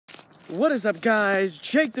What is up, guys?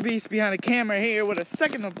 Jake the Beast behind the camera here with a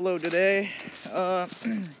second upload today.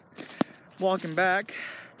 Walking back.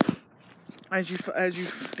 As you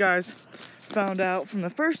guys found out from the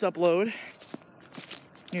first upload,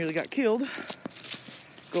 nearly got killed.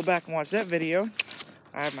 Go back and watch that video.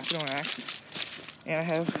 I have my throwing axe, and I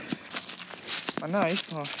have my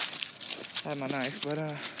knife. Well, I have my knife, but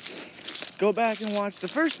go back and watch the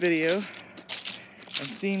first video and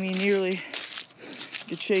see me nearly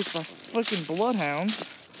get chased by fucking bloodhounds.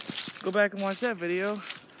 Go back and watch that video.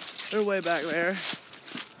 They're way back there.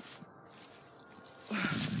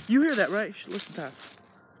 You hear that, right? Listen to that.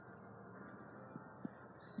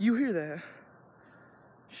 You hear that?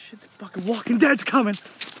 Shit, the fucking Walking Dead's coming.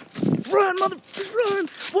 Run, run!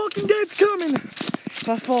 Walking Dead's coming. If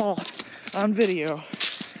I fall on video, I'm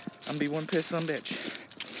gonna be one pissed son bitch.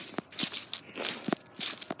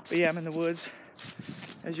 But yeah, I'm in the woods.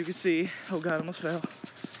 As you can see, oh god, I almost fell.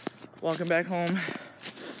 Walking back home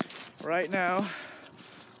right now.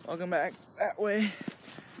 Walking back that way.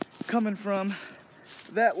 Coming from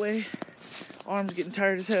that way. Arms getting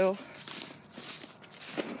tired as hell.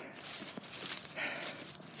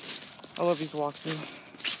 I love these walks,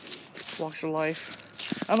 dude. Walks are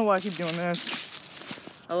life. I don't know why I keep doing this.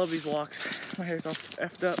 I love these walks. My hair's all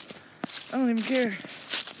effed up. I don't even care.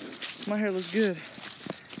 My hair looks good.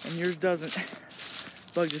 And yours doesn't.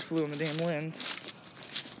 Bug just flew in the damn lens.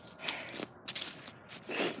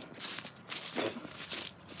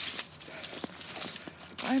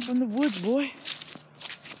 I'm from the woods, boy.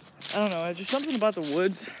 I don't know, there's just something about the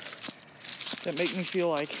woods that make me feel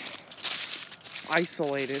like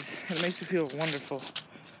isolated. And it makes me feel wonderful.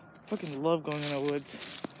 I fucking love going in the woods.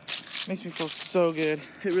 It makes me feel so good.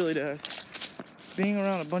 It really does. Being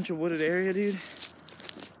around a bunch of wooded area, dude,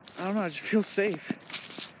 I don't know, I just feel safe.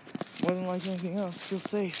 More than like anything else, feel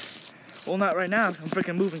safe. Well, not right now, because I'm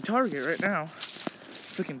freaking moving target right now.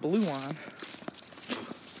 Freaking blue on.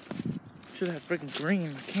 Should have had freaking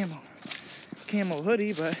green, camo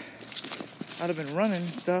hoodie, but I'd have been running and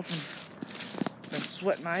stuff and been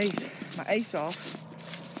sweating my ace off.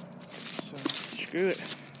 So screw it.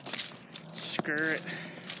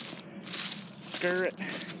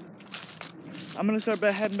 I'm gonna start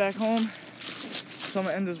heading back home. So I'm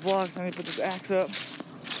gonna end this vlog. I need to put this axe up.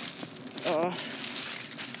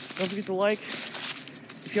 Don't forget to like.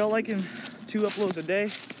 If y'all liking 2 uploads a day,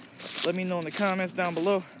 let me know in the comments down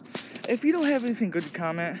below. If you don't have anything good to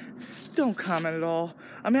comment, don't comment at all.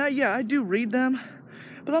 I mean, I do read them,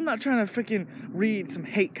 but I'm not trying to freaking read some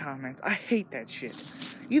hate comments. I hate that shit.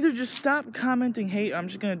 Either just stop commenting hate, or I'm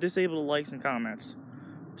just gonna disable the likes and comments.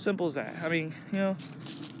 Simple as that. I mean, you know,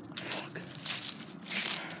 fuck.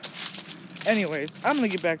 Anyways, I'm gonna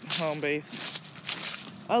get back to home base.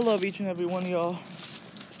 I love each and every one of y'all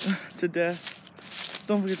to death.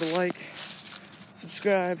 Don't forget to like,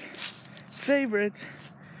 subscribe, favorite,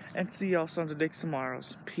 and see y'all sons of dicks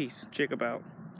tomorrows. Peace. Jacob out.